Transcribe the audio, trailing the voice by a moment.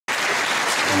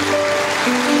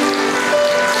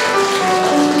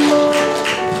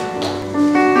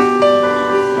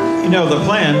You know, the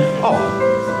plan, oh,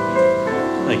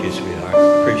 thank you, sweetheart,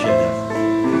 appreciate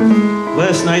that.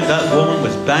 Last night, that woman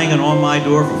was banging on my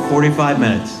door for 45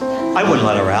 minutes. I wouldn't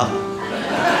let her out.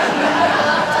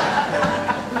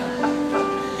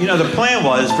 You know, the plan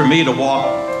was for me to walk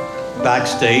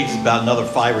backstage about another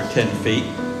 5 or 10 feet,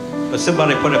 but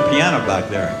somebody put a piano back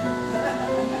there.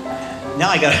 Now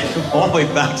I gotta go all the way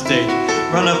backstage,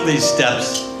 run up these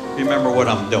steps, remember what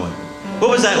I'm doing. What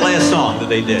was that last song that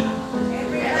they did?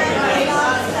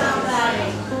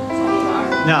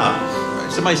 No,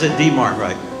 somebody said Dean Martin,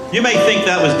 right? You may think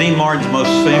that was Dean Martin's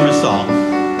most famous song,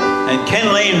 and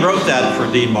Ken Lane wrote that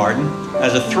for Dean Martin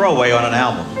as a throwaway on an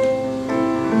album.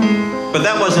 But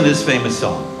that wasn't his famous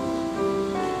song.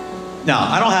 Now,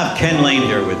 I don't have Ken Lane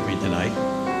here with me tonight,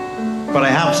 but I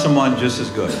have someone just as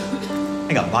good.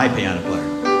 I got my piano player,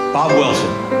 Bob Wilson.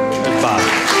 There's Bob.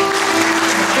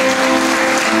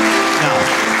 Now,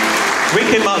 we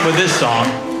came up with this song.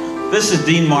 This is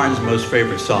Dean Martin's most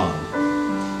favorite song.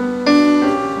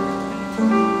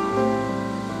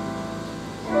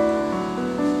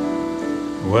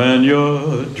 When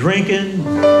you're drinking,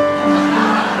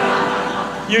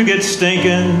 you get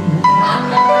stinking.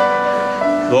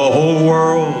 The whole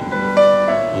world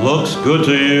looks good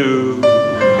to you.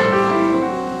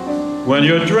 When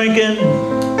you're drinking,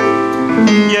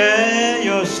 yeah,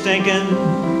 you're stinking.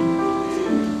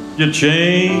 You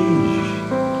change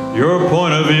your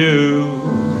point of view.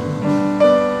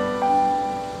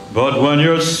 But when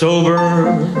you're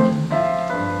sober,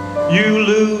 you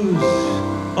lose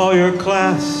all your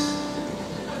class.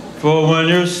 For when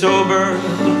you're sober,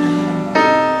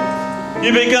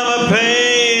 you become a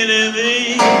pain in the.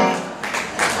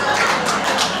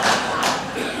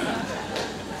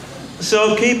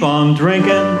 So keep on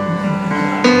drinking,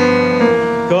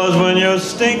 'cause when you're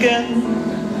stinking,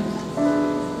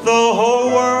 the whole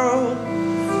world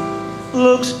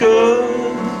looks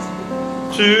good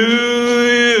to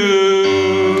you.